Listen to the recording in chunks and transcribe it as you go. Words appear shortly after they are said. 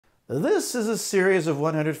This is a series of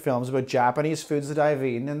 100 films about Japanese foods that I've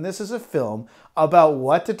eaten, and this is a film about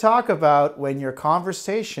what to talk about when your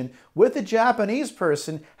conversation with a Japanese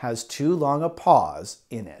person has too long a pause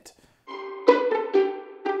in it.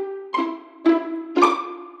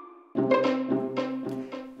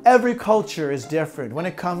 Every culture is different when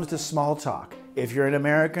it comes to small talk. If you're an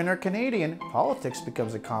American or Canadian, politics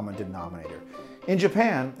becomes a common denominator. In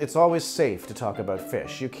Japan, it's always safe to talk about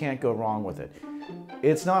fish. You can't go wrong with it.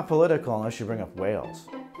 It's not political unless you bring up whales,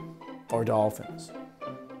 or dolphins,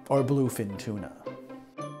 or bluefin tuna.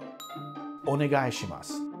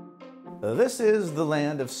 Onegaishimasu. This is the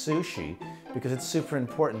land of sushi because it's super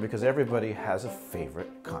important because everybody has a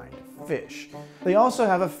favorite kind of fish. They also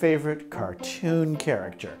have a favorite cartoon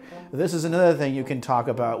character. This is another thing you can talk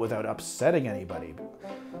about without upsetting anybody,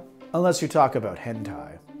 unless you talk about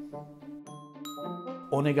hentai.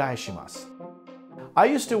 Onegaishimasu. I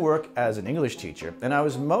used to work as an English teacher, and I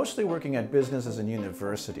was mostly working at businesses and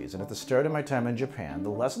universities. And at the start of my time in Japan, the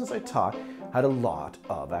lessons I taught had a lot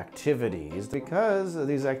of activities. Because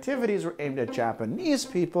these activities were aimed at Japanese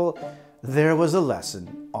people, there was a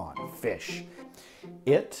lesson on fish.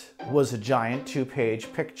 It was a giant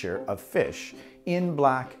 2-page picture of fish in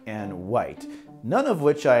black and white, none of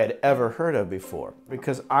which I had ever heard of before,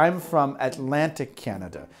 because I'm from Atlantic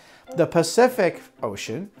Canada. The Pacific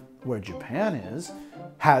Ocean, where Japan is,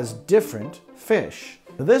 has different fish.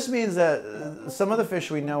 This means that some of the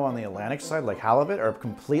fish we know on the Atlantic side, like halibut, are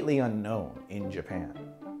completely unknown in Japan.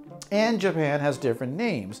 And Japan has different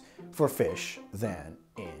names for fish than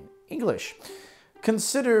in English.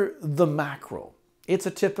 Consider the mackerel. It's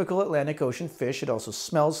a typical Atlantic Ocean fish. It also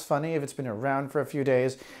smells funny if it's been around for a few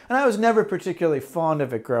days. And I was never particularly fond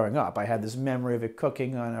of it growing up. I had this memory of it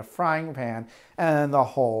cooking on a frying pan and the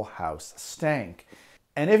whole house stank.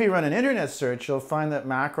 And if you run an internet search, you'll find that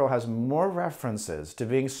mackerel has more references to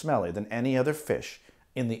being smelly than any other fish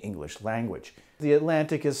in the English language. The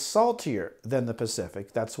Atlantic is saltier than the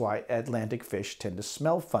Pacific. That's why Atlantic fish tend to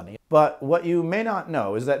smell funny. But what you may not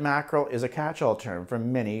know is that mackerel is a catch-all term for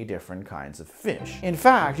many different kinds of fish. In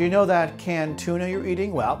fact, you know that canned tuna you're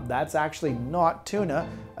eating? Well, that's actually not tuna.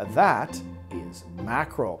 That is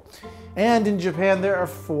mackerel. And in Japan, there are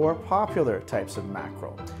 4 popular types of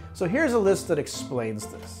mackerel. So here's a list that explains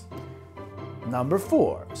this. Number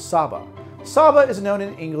 4, saba. Saba is known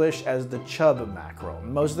in English as the chub mackerel.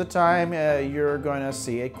 Most of the time, you're going to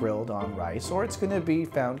see it grilled on rice, or it's going to be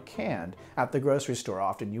found canned at the grocery store.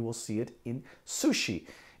 Often you will see it in sushi.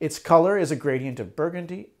 Its color is a gradient of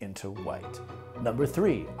burgundy into white. Number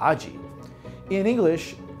 3, aji. In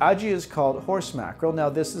English, aji is called horse mackerel. Now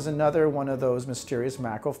this is another one of those mysterious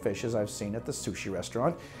mackerel fishes I've seen at the sushi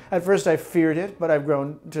restaurant. At first I feared it, but I've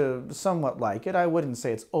grown to somewhat like it. I wouldn't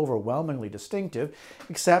say it's overwhelmingly distinctive,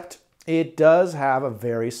 except it does have a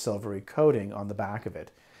very silvery coating on the back of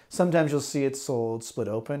it. Sometimes you'll see it sold split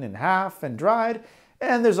open in half and dried,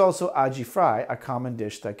 and there's also aji fry, a common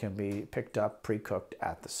dish that can be picked up pre-cooked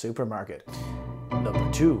at the supermarket. Number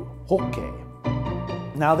 2, hokke.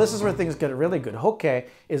 Now this is where things get really good. Hokke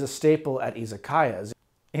is a staple at izakayas.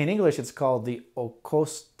 In English it's called the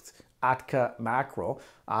okostatka mackerel.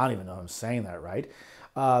 I don't even know if I'm saying that right.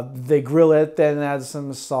 They grill it, then add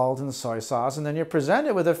some salt and soy sauce, and then you're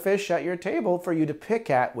presented with a fish at your table for you to pick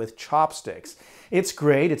at with chopsticks. It's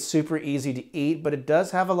great, it's super easy to eat, but it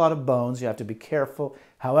does have a lot of bones. You have to be careful.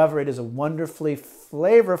 However, it is a wonderfully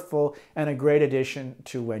flavorful and a great addition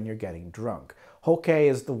to when you're getting drunk. Hokke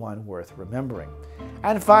is the one worth remembering.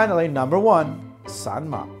 And finally, number 1,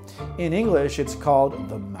 sanma. In English, it's called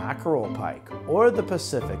the mackerel pike or the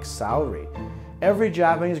Pacific celery. Every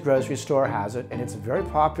Japanese grocery store has it, and it's very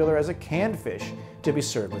popular as a canned fish to be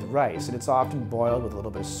served with rice, and it's often boiled with a little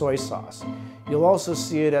bit of soy sauce. You'll also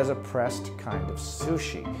see it as a pressed kind of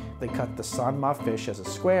sushi. They cut the sanma fish as a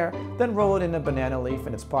square, then roll it in a banana leaf,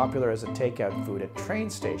 and it's popular as a takeout food at train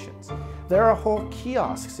stations. There are whole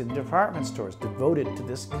kiosks in department stores devoted to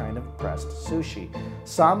this kind of pressed sushi.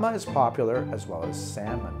 Sanma is popular as well as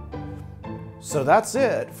salmon. So that's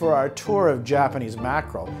it for our tour of Japanese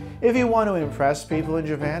mackerel. If you want to impress people in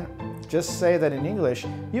Japan, just say that in English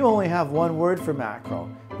you only have 1 word for mackerel,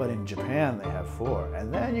 but in Japan they have 4,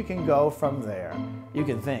 and then you can go from there. You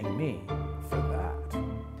can thank me for that.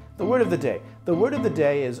 The word of the day. The word of the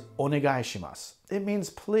day is onegaishimasu. It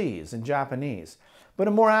means please in Japanese, but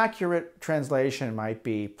a more accurate translation might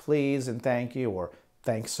be please and thank you, or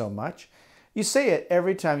thanks so much. You say it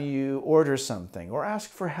every time you order something or ask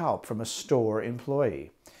for help from a store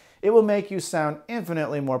employee. It will make you sound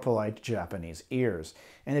infinitely more polite to Japanese ears.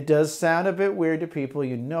 And it does sound a bit weird to people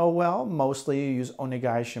you know well. Mostly you use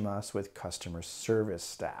onegaishimasu with customer service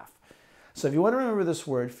staff. So if you want to remember this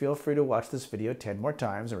word, feel free to watch this video 10 more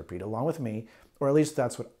times and repeat along with me, or at least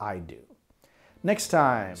that's what I do. Next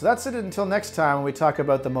time. So that's it until next time when we talk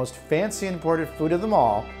about the most fancy imported food of them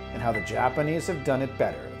all and how the Japanese have done it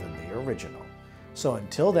better than the original. So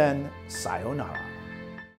until then, sayonara.